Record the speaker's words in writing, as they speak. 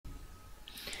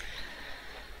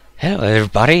Hello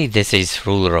everybody, this is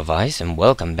Ruler of Ice and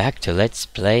welcome back to Let's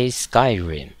Play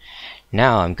Skyrim.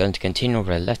 Now I'm going to continue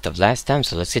where I left off last time,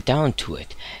 so let's get down to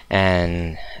it.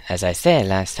 And as I said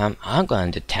last time, I'm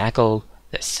going to tackle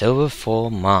the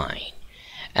Silverfall mine.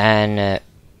 And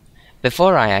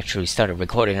before I actually started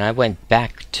recording, I went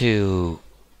back to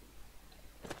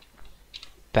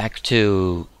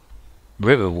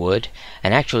Riverwood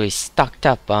and actually stocked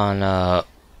up on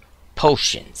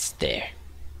potions there.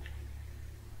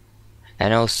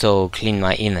 And also clean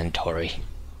my inventory.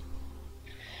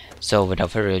 So without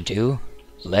further ado,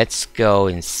 let's go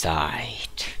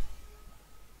inside.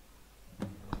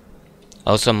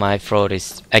 Also my throat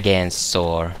is again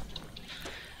sore,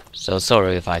 so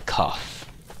sorry if I cough.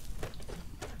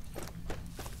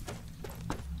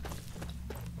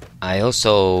 I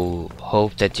also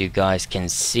hope that you guys can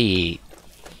see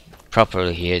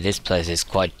properly here. This place is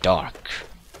quite dark.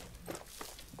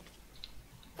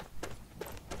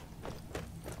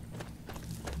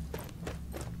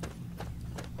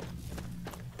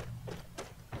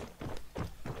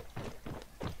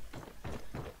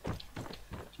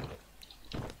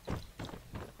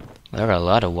 There are a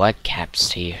lot of white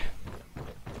caps here.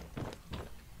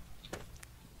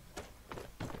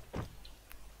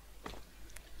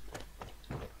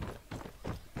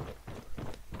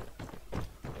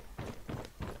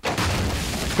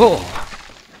 Whoa!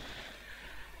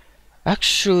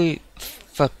 Actually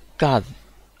forgot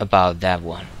about that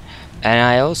one. And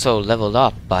I also leveled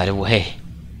up, by the way.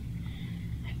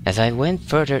 As I went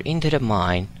further into the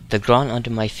mine, the ground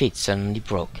under my feet suddenly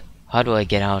broke. How do I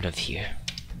get out of here?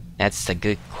 That's a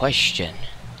good question.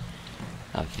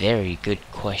 A very good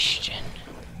question.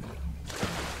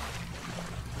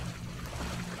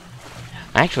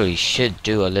 I actually should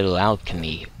do a little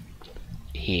alchemy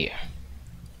here.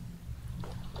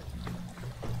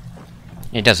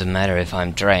 It doesn't matter if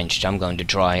I'm drenched, I'm going to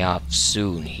dry up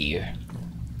soon here.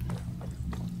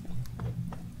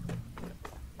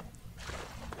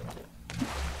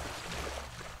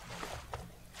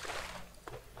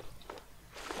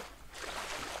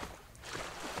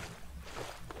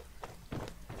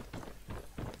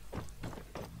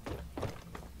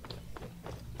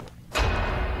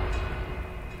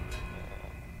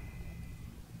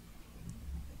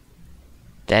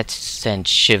 That sent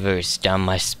shivers down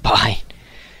my spine.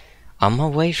 On my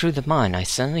way through the mine, I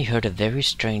suddenly heard a very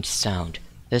strange sound.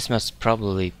 This must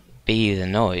probably be the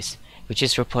noise, which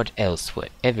is reported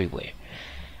everywhere.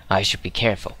 I should be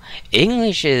careful.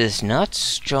 English is not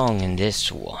strong in this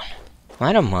one.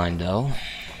 I don't mind though.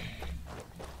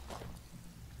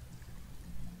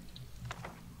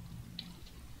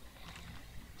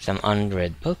 Some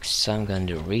unread books, I'm going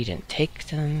to read and take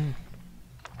them.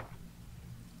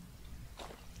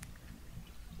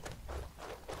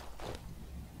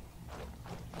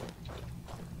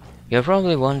 You're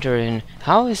probably wondering,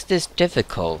 how is this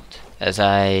difficult? As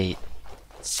I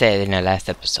said in the last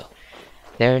episode,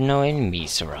 there are no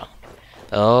enemies around.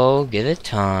 Oh, give it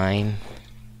time.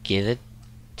 Give it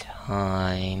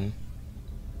time.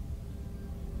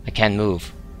 I can't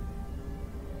move.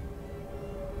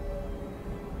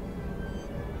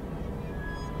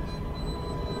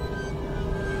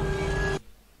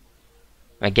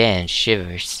 Again,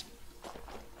 shivers.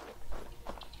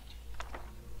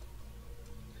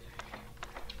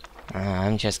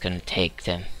 I'm just gonna take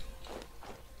them.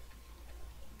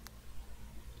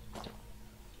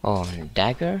 Oh, and a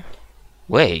dagger?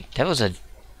 Wait, that was a...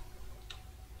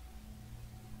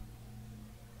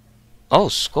 Oh,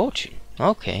 scorching.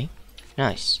 Okay,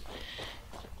 nice.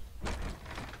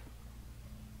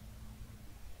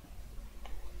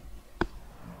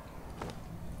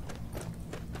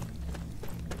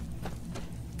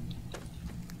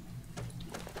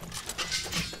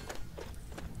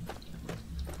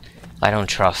 I don't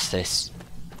trust this.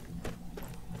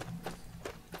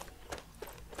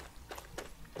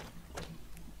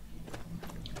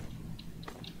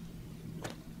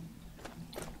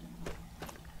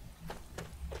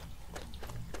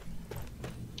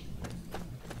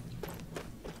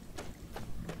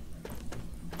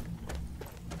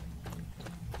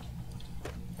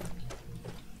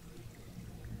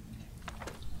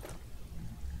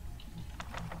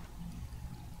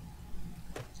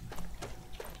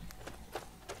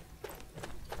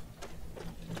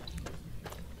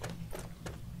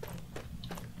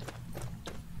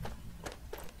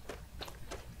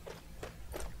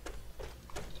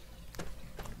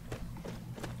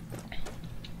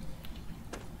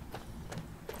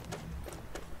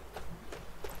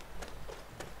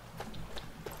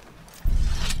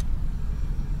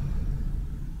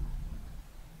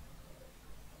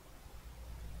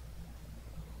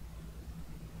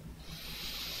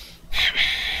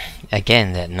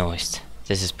 Again that noise.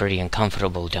 This is pretty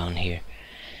uncomfortable down here.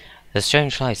 The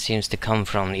strange light seems to come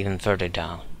from even further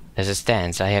down. As it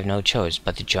stands, I have no choice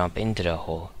but to jump into the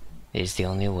hole. It is the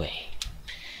only way.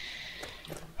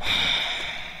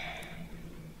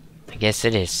 I guess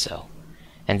it is so.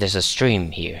 And there's a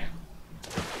stream here.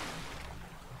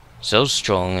 So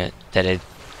strong that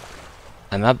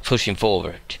I'm not pushing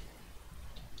forward.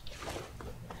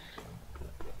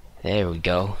 There we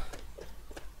go.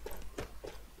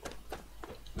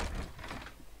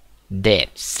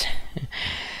 Depths.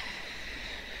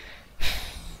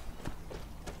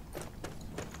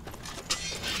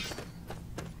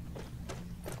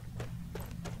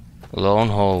 Long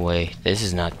hallway. This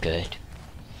is not good.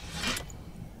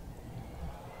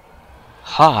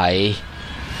 Hi.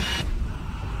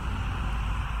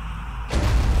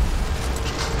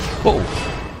 Oh.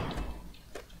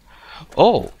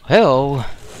 Oh, hello.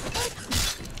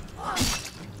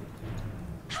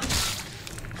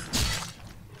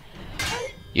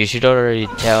 You should already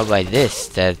tell by this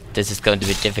that this is going to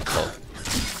be difficult.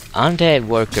 Undead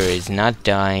worker is not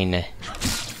dying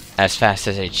as fast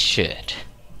as it should.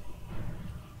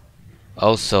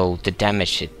 Also, the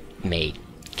damage it made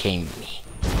came to me.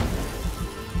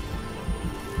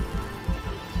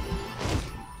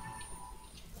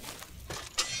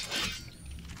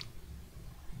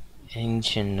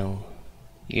 Ancient no.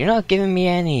 You're not giving me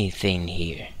anything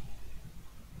here.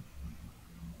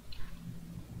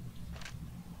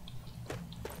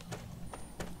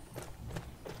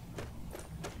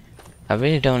 I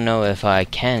really don't know if I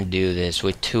can do this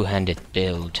with two-handed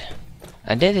build.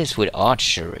 I did this with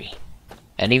archery,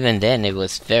 and even then it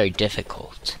was very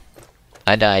difficult.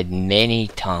 I died many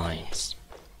times.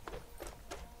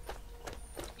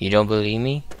 You don't believe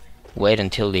me? Wait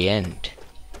until the end.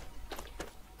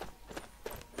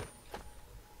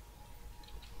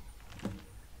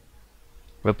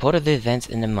 Reported the events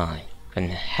in the mine,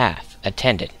 and half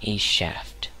attended each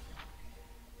shaft.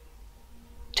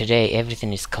 Today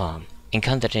everything is calm.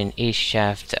 Encountered in each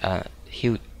shaft on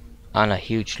a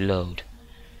huge load.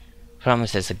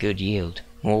 Promises a good yield.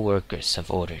 More workers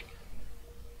have ordered.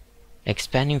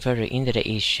 Expanding further into the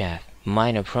east shaft.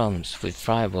 Minor problems with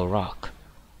friable rock.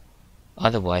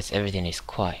 Otherwise everything is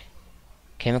quiet.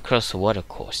 Came across a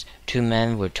watercourse. 2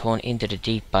 men were torn into the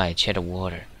deep by a jet of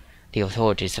water. The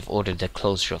authorities have ordered the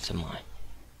closure of the mine.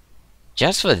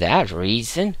 Just for that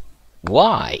reason?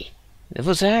 Why? It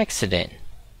was an accident.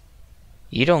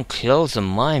 You don't close a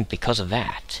mine because of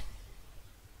that.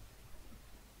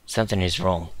 Something is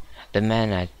wrong. The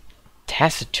man at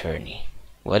taciturny.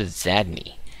 What does that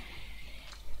mean?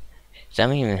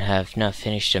 Some even have not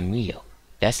finished a meal.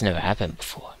 That's never happened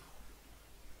before.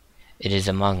 It is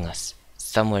among us,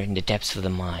 somewhere in the depths of the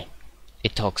mine.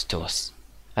 It talks to us.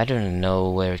 I don't know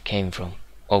where it came from,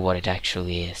 or what it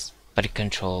actually is, but it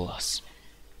controls us.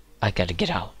 I gotta get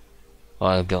out,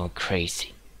 or I'll go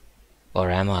crazy. Or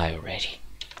am I already?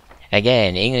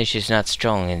 Again, English is not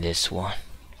strong in this one.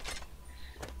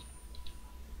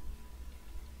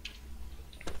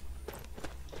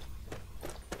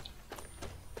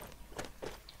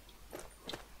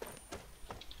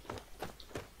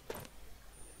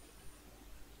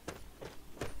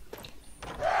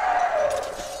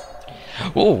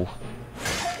 Whoa!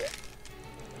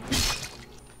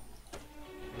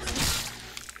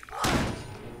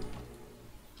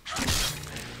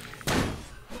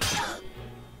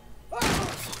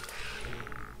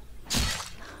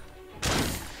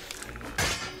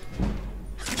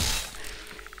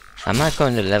 I'm not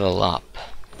going to level up,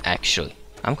 actually.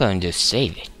 I'm going to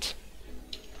save it.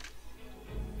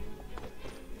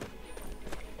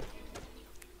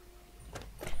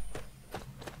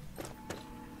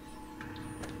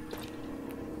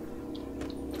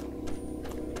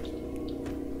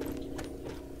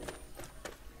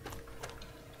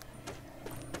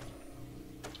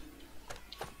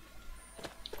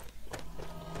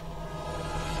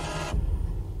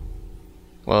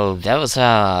 Well, that was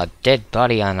a dead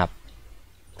body on a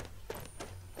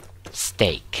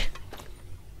stake.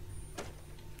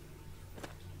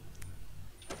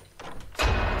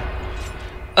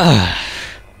 Ugh,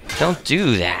 don't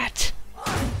do that.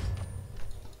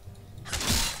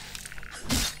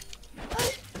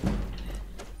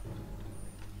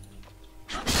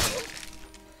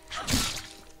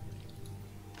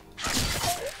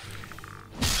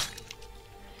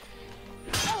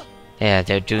 Yeah,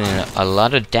 they're doing a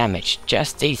lot of damage,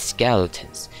 just these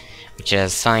skeletons, which is a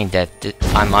sign that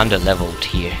I'm under-leveled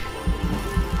here.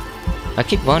 I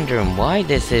keep wondering why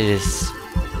this is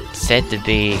said to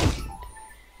be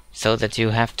so that you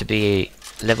have to be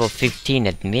level 15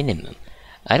 at minimum.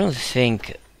 I don't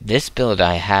think This build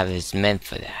I have is meant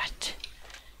for that.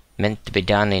 Meant to be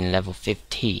done in level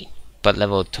 15, but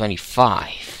level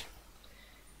 25.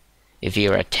 If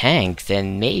you're a tank,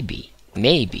 then maybe,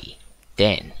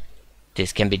 then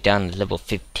this can be done at level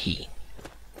 15.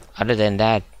 Other than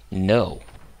that, no.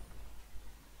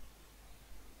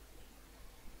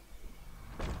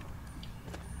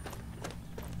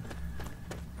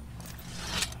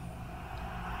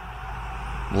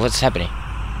 What's happening?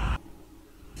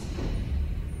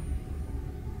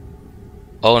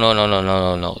 Oh,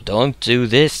 no. Don't do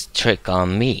this trick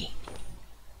on me.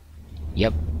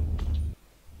 Yep.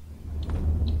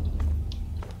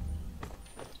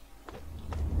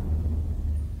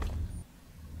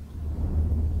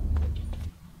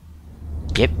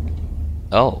 Yep.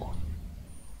 Oh.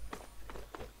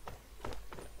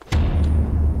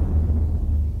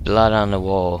 Blood on the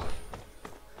wall.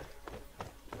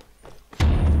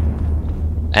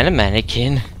 And a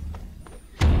mannequin.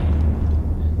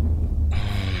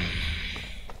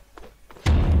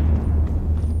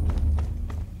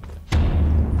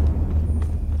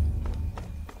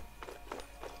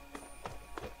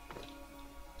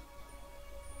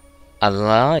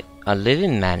 A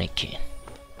living mannequin.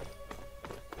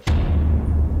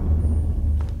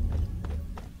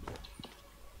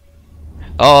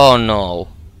 Oh no.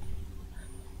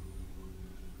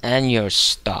 And you're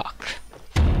stuck.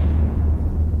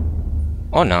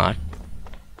 Or not.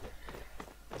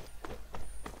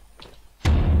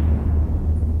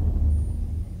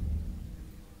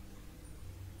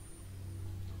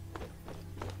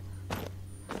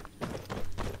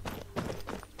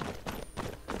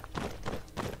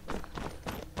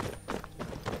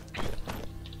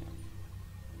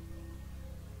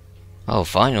 Oh,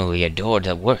 finally a door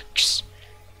that works.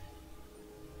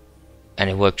 And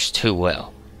it works too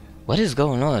well. What is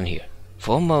going on here?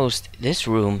 Foremost, this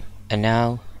room, and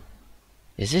now...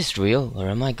 Is this real, or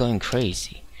am I going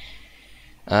crazy?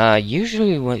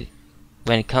 Usually when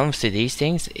it comes to these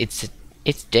things, it's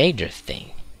Daedra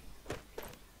thing.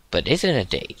 But is it a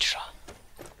Daedra?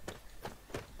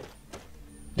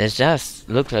 This does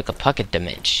look like a pocket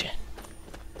dimension.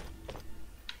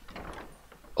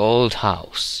 Old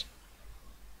house.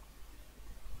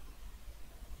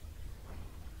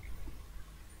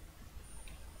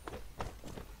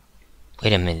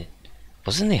 Wait a minute.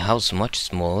 Wasn't the house much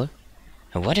smaller?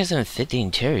 And why doesn't it fit the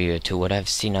interior to what I've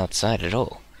seen outside at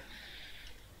all?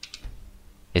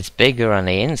 It's bigger on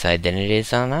the inside than it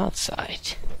is on the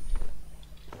outside.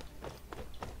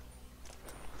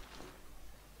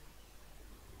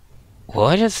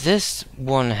 Why does this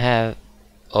one have...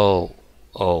 Oh.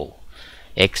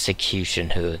 Execution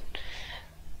hood.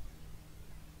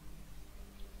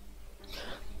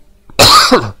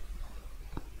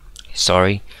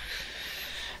 Sorry.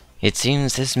 It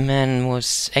seems this man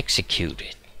was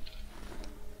executed.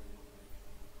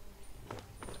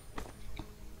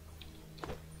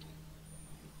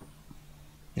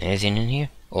 Anything in here?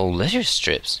 Oh, leisure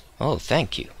strips. Oh,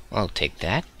 thank you. I'll take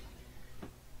that.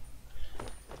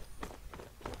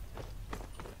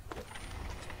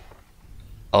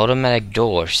 Automatic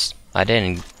doors. I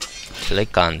didn't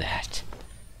click on that.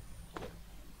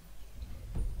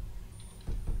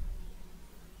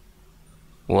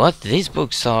 What? These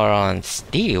books are on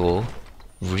steel?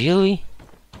 Really?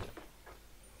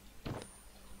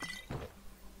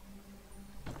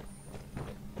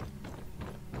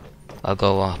 I'll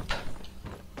go up.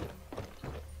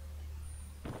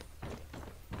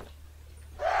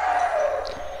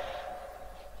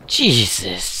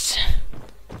 Jesus.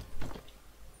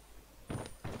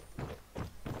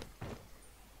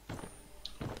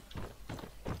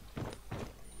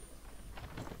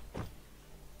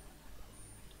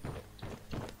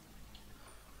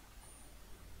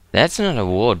 That's not a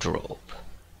wardrobe.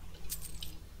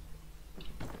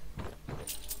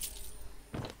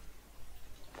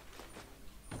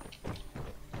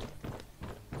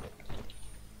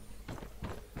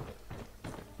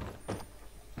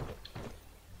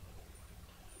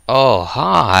 Oh,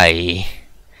 hi.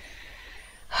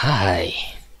 Hi.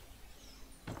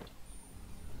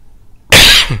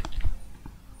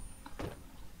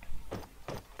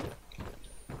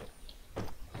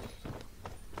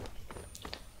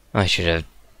 I should have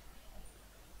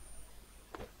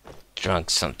drunk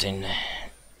something.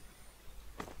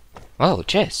 Oh,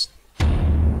 chest.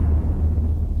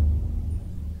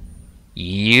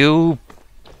 You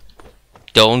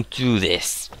don't do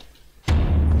this.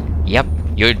 Yep,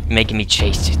 you're making me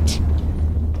chase it.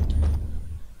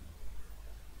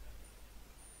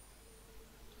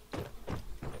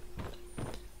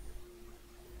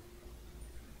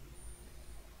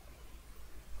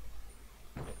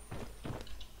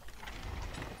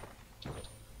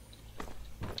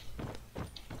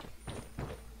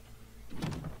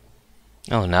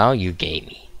 Oh, now you gave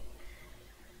me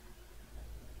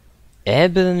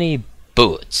ebony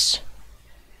boots.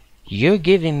 You're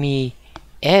giving me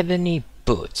ebony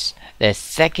boots, the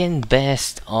second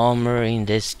best armor in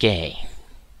this game.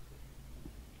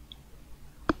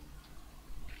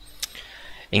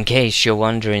 In case you're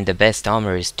wondering, the best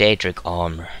armor is Daedric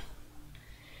armor.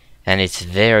 And it's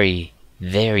very,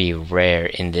 very rare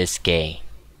in this game.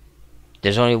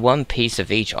 There's only one piece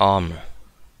of each armor.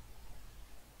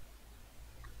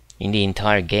 In the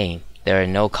entire game, there are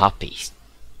no copies.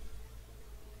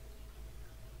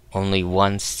 Only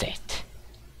one set.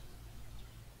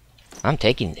 I'm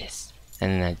taking this.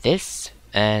 And this.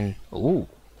 And ooh.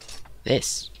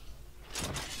 This.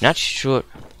 Not sure.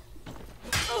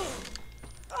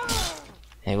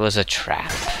 It was a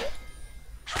trap.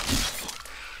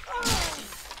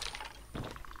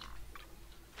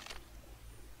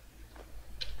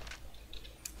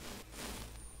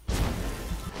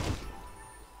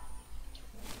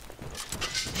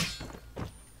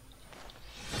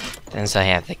 Since I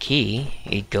have the key,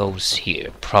 it goes here,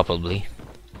 probably.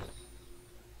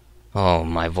 Oh,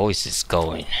 my voice is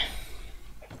going.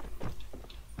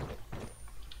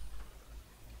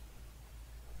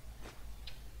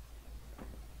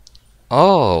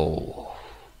 Oh,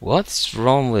 what's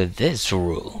wrong with this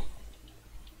rule?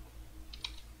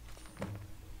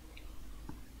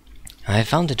 I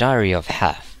found the diary of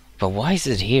Half, but why is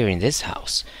it here in this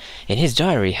house? In his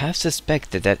diary, Half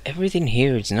suspected that everything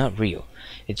here is not real.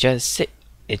 It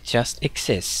just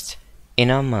exists in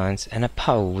our minds, and a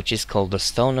power which is called the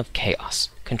Stone of Chaos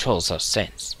controls our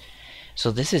sense.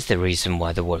 So this is the reason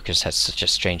why the workers had such a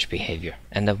strange behavior,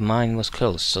 and the mine was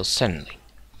closed so suddenly.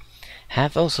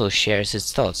 Half also shares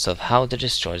his thoughts of how to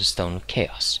destroy the Stone of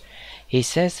Chaos. He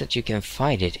says that you can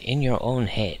fight it in your own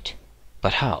head.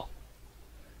 But how?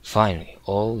 Finally,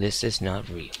 all this is not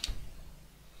real.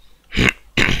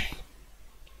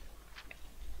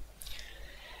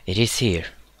 It is here,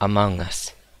 among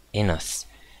us, in us.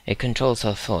 It controls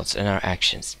our thoughts and our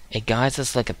actions. It guides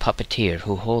us like a puppeteer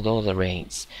who holds all the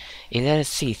reins. It lets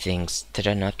us see things that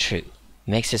are not true,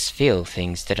 makes us feel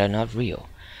things that are not real.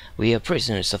 We are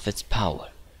prisoners of its power.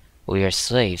 We are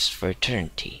slaves for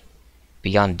eternity,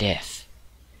 beyond death.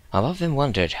 I've often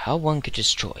wondered how one could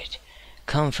destroy it,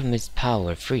 come from its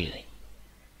power freely.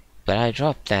 But I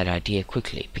dropped that idea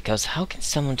quickly, because how can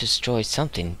someone destroy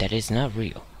something that is not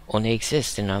real, only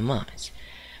exists in our minds?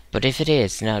 But if it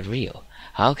is not real,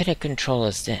 how can it control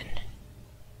us then?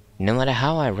 No matter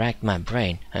how I racked my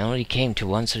brain, I only came to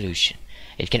one solution.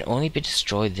 It can only be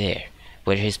destroyed there,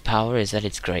 where his power is at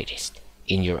its greatest,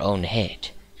 in your own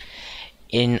head.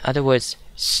 In other words,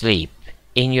 sleep,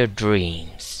 in your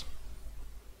dreams.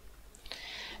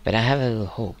 But I have a little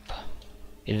hope.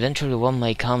 Eventually one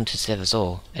may come to save us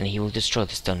all, and he will destroy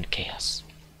the Stone of Chaos.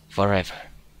 Forever.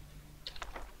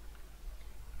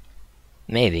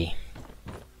 Maybe.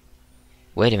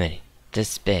 Wait a minute.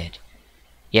 This bed.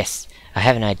 Yes, I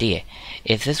have an idea.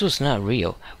 If this was not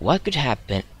real, what could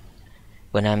happen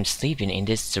when I'm sleeping in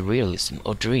this surrealism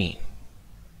or dream?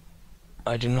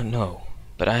 I do not know,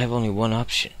 but I have only one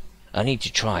option. I need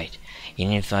to try it,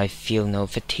 even if I feel no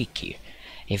fatigue here.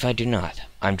 If I do not,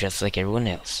 I'm just like everyone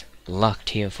else, locked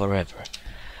here forever.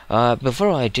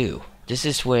 Before I do, this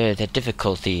is where the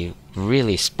difficulty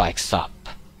really spikes up.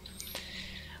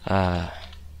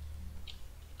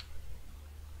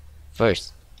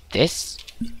 First, this.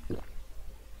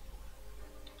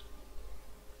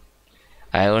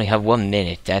 I only have 1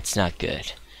 minute, that's not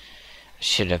good. I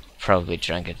should have probably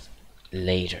drank it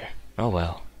later. Oh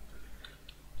well.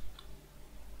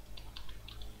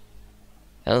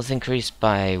 Health increased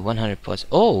by 100 points.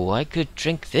 Oh, I could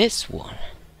drink this one.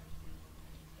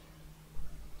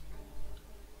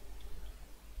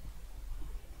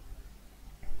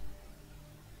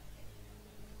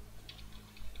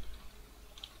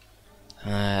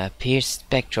 Pierce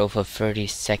spectral for 30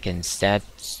 seconds.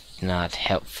 That's not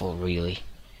helpful, really.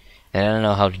 And I don't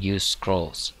know how to use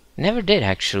scrolls. Never did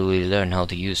actually learn how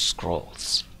to use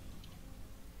scrolls.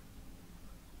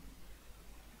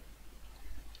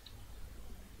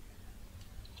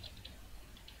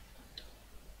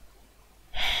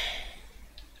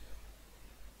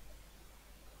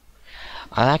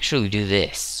 I'll actually do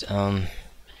this.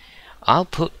 I'll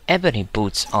put ebony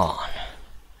boots on,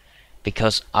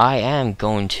 because I am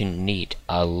going to need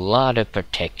a lot of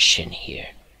protection here.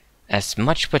 As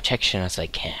much protection as I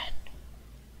can.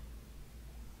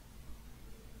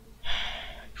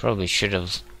 Probably should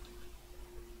have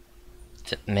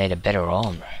made a better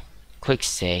armor. Quick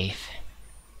save.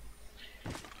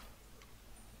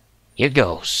 Here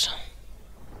goes.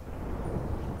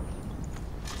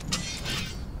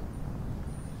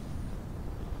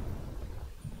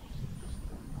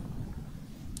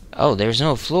 Oh, there's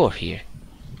no floor here.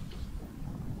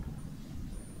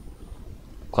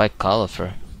 Quite colorful.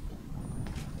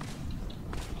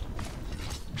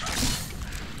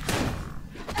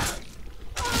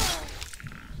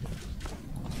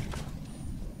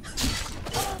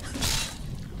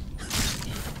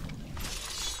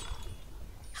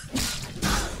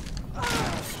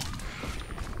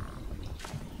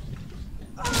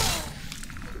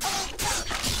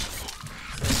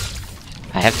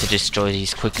 I have to destroy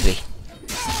these quickly.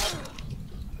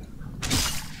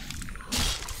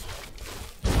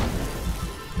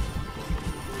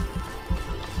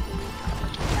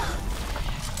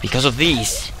 Because of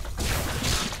these.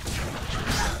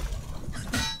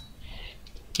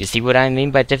 You see what I mean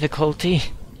by difficulty?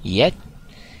 Yet,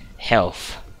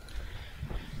 health.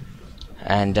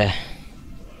 And,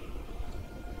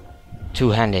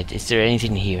 two-handed. Is there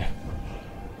anything here?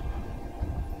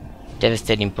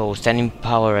 Devastating blow. Standing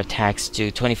power attacks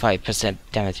do 25%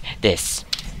 damage. This.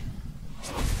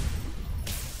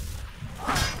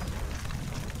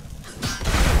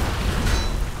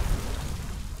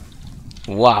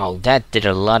 Wow, that did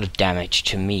a lot of damage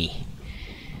to me.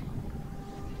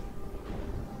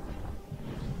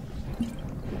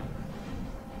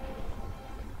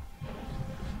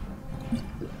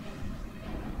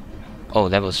 Oh,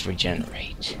 that was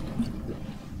regenerate.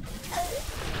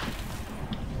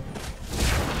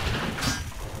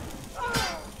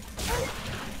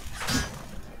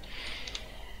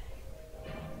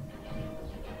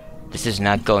 This is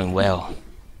not going well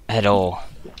at all.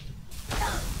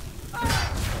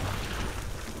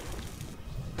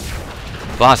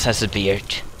 Boss has a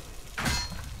beard.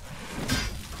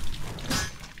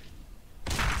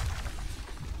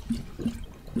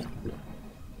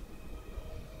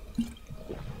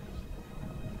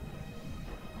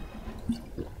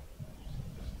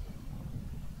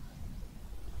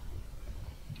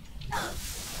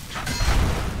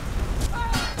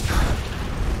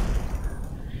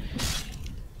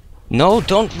 No,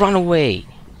 don't run away.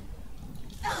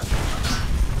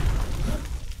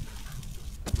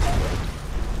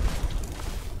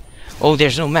 Oh,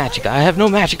 there's no magic. I have no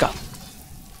magic up.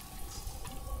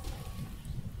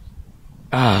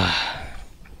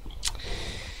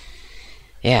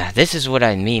 Yeah, this is what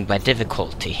I mean by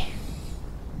difficulty.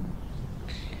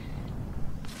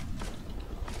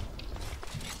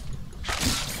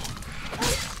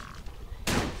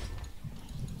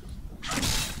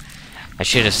 I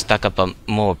should have stuck up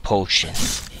more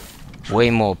potions.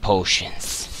 Way more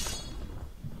potions.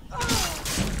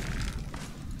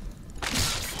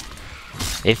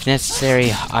 If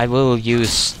necessary, I will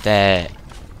use the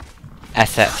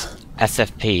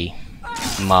SFP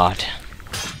mod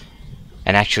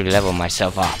and actually level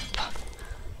myself up.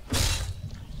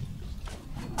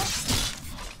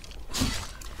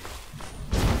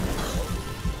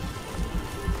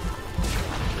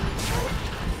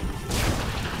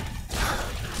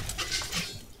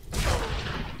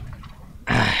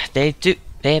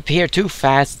 They appear too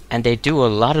fast and they do a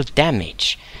lot of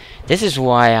damage. This is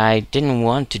why I didn't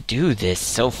want to do this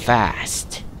so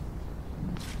fast.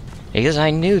 Because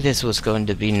I knew this was going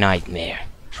to be nightmare.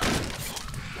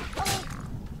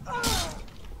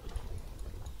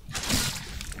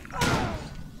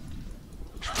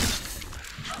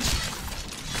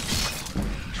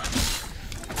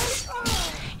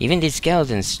 Even these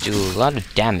skeletons do a lot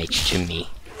of damage to me.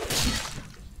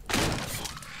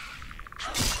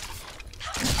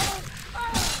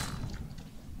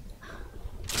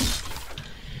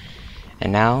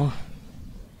 And now,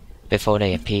 before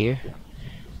they appear,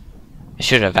 I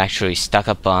should have actually stuck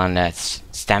up on that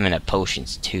stamina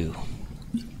potions too.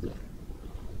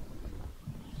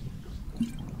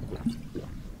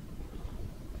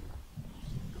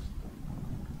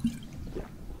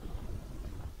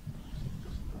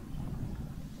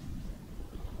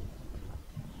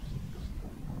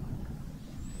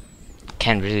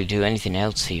 Can't really do anything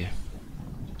else here.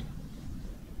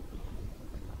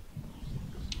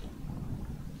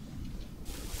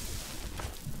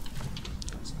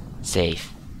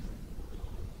 Safe.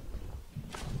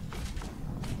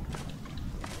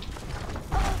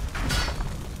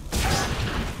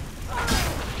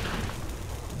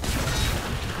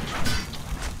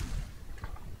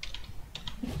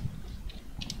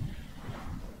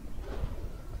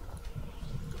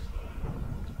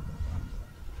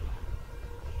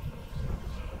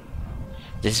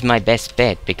 This is my best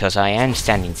bet because I am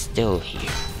standing still here.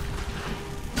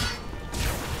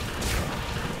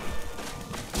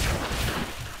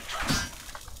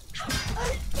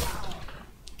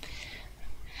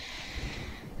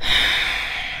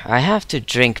 I have to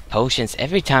drink potions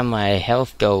every time my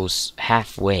health goes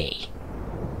halfway.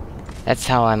 That's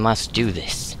how I must do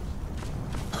this.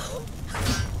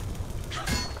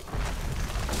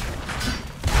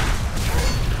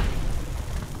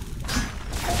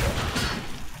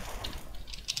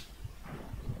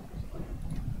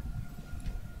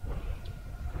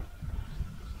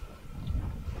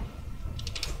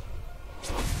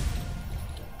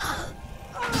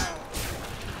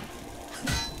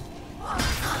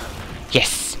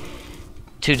 Yes!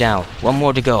 2 down, 1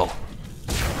 more to go.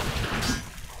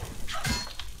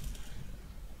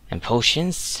 And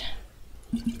potions.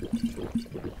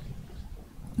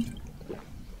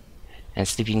 And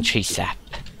sleeping tree sap.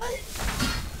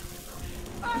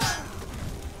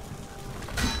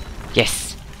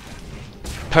 Yes!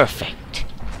 Perfect!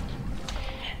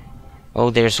 Oh,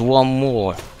 there's 1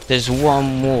 more. There's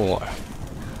 1 more.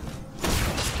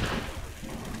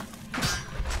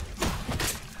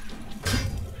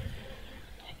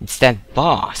 It's that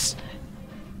boss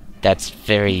that's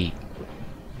very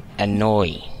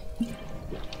annoying.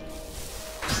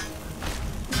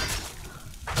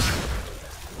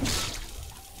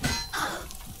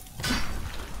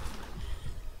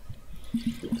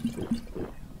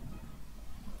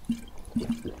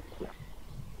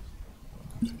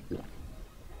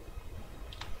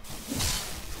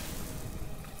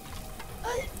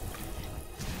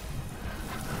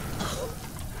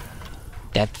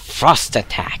 That frost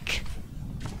attack.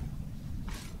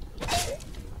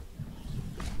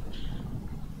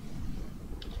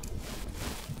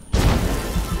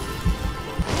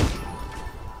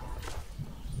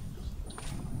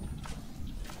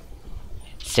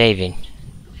 Saving.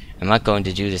 I'm not going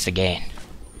to do this again.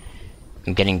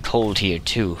 I'm getting cold here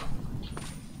too.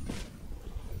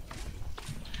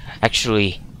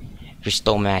 Actually,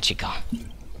 restore magica.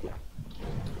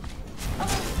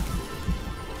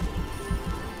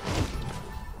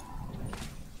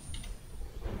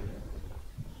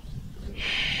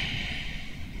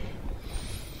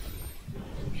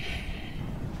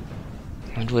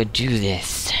 How do I do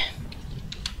this?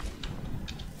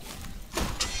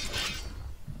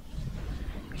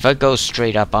 If I go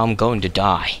straight up, I'm going to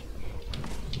die.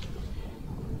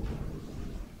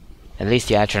 At least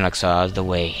the Atronachs are out of the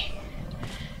way.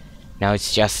 Now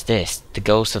it's just this, the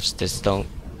ghost of the stone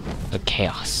of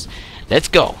chaos. Let's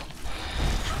go!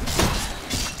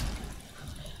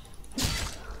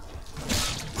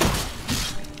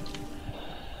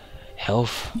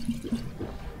 Health.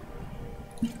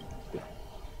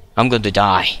 I'm going to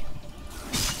die.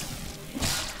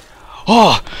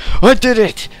 Oh! I did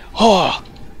it! Oh!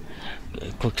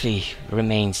 It quickly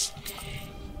remains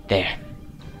there.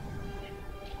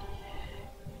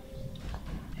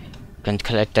 Going to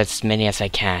collect as many as I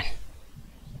can.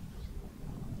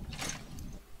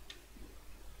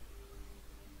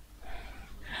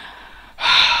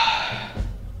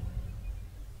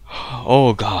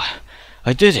 Oh god,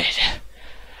 I did it!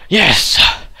 Yes!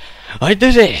 I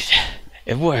did it!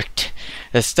 It worked!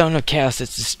 The Stone of Chaos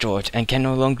is destroyed and can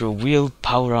no longer wield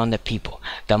power on the people.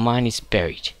 The mine is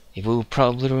buried. It will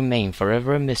probably remain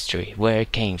forever a mystery where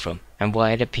it came from and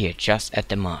why it appeared just at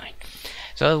the mine.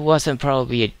 So it wasn't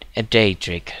probably a day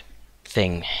trick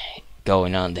thing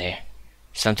going on there.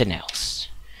 Something else.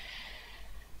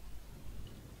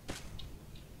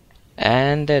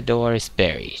 And the door is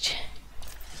buried.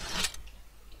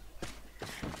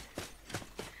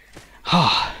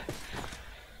 Oh.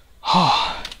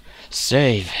 Oh.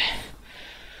 Save.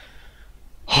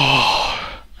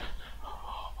 Oh.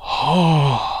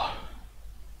 Oh.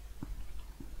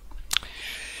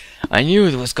 I knew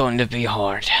it was going to be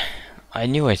hard. I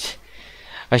knew it.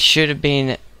 I should have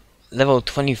been level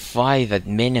 25 at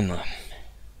minimum.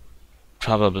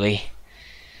 Probably.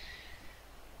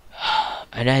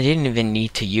 And I didn't even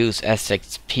need to use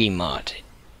SXP mod.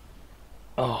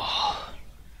 Oh.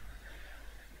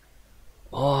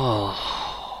 Oh.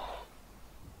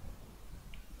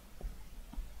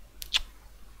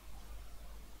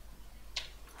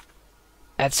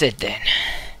 That's it then.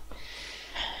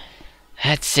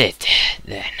 That's it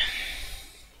then.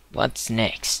 What's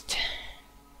next?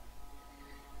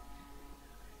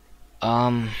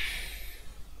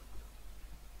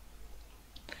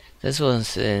 This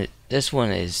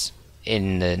one is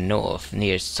in the north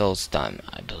near Solstheim,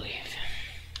 I believe.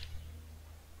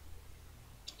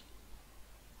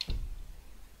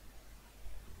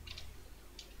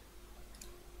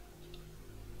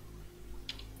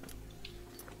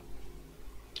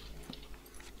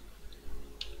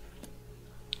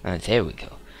 There we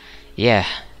go. Yeah,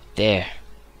 there.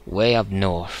 Way up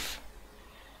north.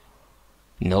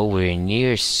 Nowhere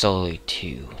near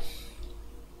Solitude.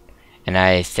 And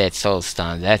I said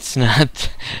Solstheim. That's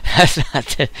not... That's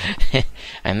not...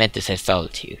 I meant to say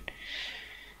Solitude.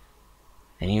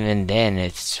 And even then,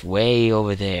 it's way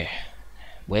over there.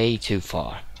 Way too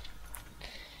far.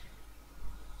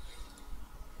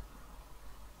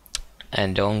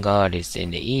 And Dawnguard is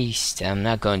in the east. I'm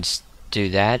not going to do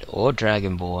that, or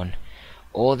Dragonborn,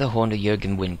 or the Horn of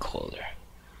Jurgen Windcaller.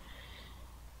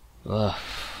 Ugh.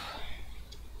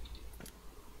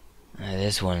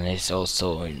 This one is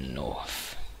also in the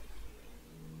north.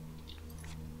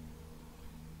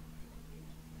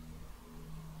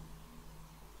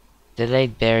 The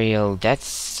Late Burial,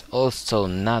 that's also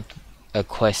not a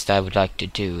quest I would like to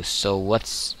do, so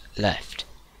what's left?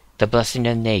 The Blessing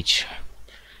of Nature.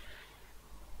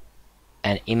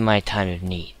 And In My Time of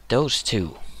Need. Those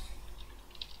two.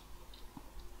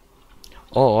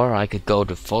 Or I could go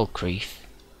to Falkreath.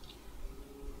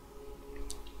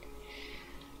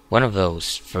 One of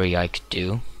those three I could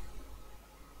do.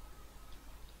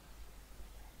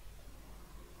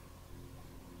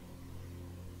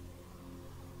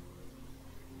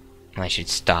 I should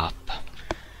stop.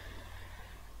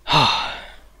 Oh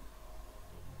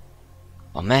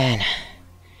man.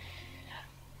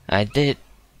 I did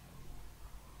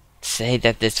say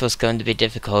that this was going to be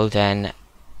difficult, and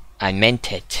I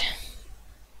meant it.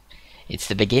 It's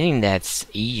the beginning that's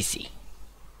easy.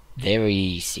 Very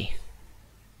easy.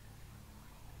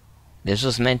 This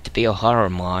was meant to be a horror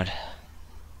mod.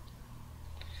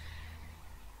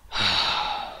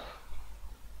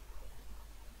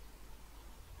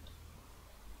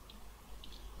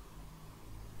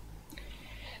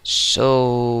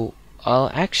 So I'll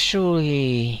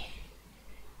actually...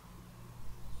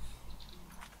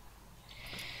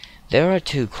 There are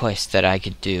two quests that I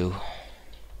could do,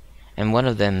 and one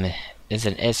of them is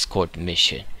an escort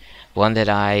mission. One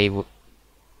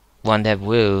that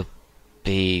will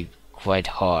be quite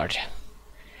hard.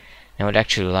 I would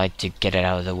actually like to get it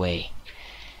out of the way.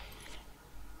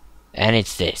 And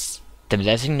it's this, the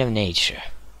Blessing of Nature.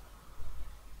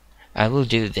 I will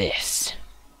do this.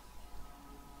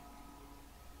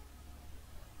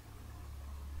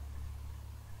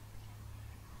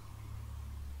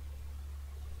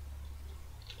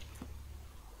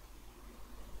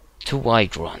 To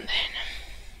Whiterun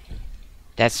then.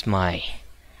 That's my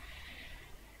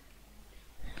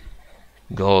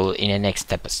goal in the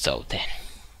next episode then.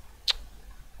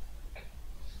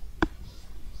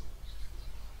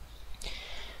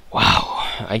 Wow,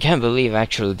 I can't believe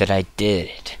actually that I did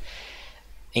it.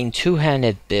 In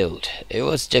two-handed build, it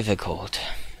was difficult.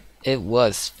 It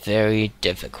was very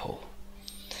difficult,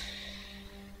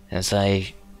 as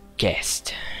I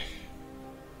guessed.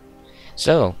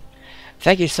 So,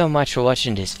 thank you so much for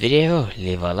watching this video.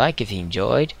 Leave a like if you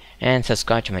enjoyed, and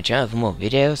subscribe to my channel for more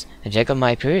videos, and check out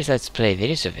my previous Let's Play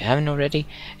videos if you haven't already,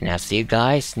 and I'll see you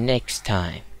guys next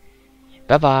time.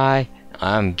 Bye bye.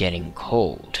 I'm getting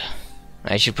cold.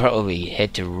 I should probably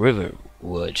head to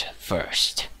Riverwood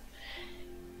first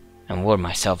and warm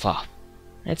myself up.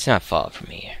 It's not far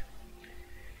from here.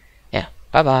 Yeah,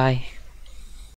 bye bye.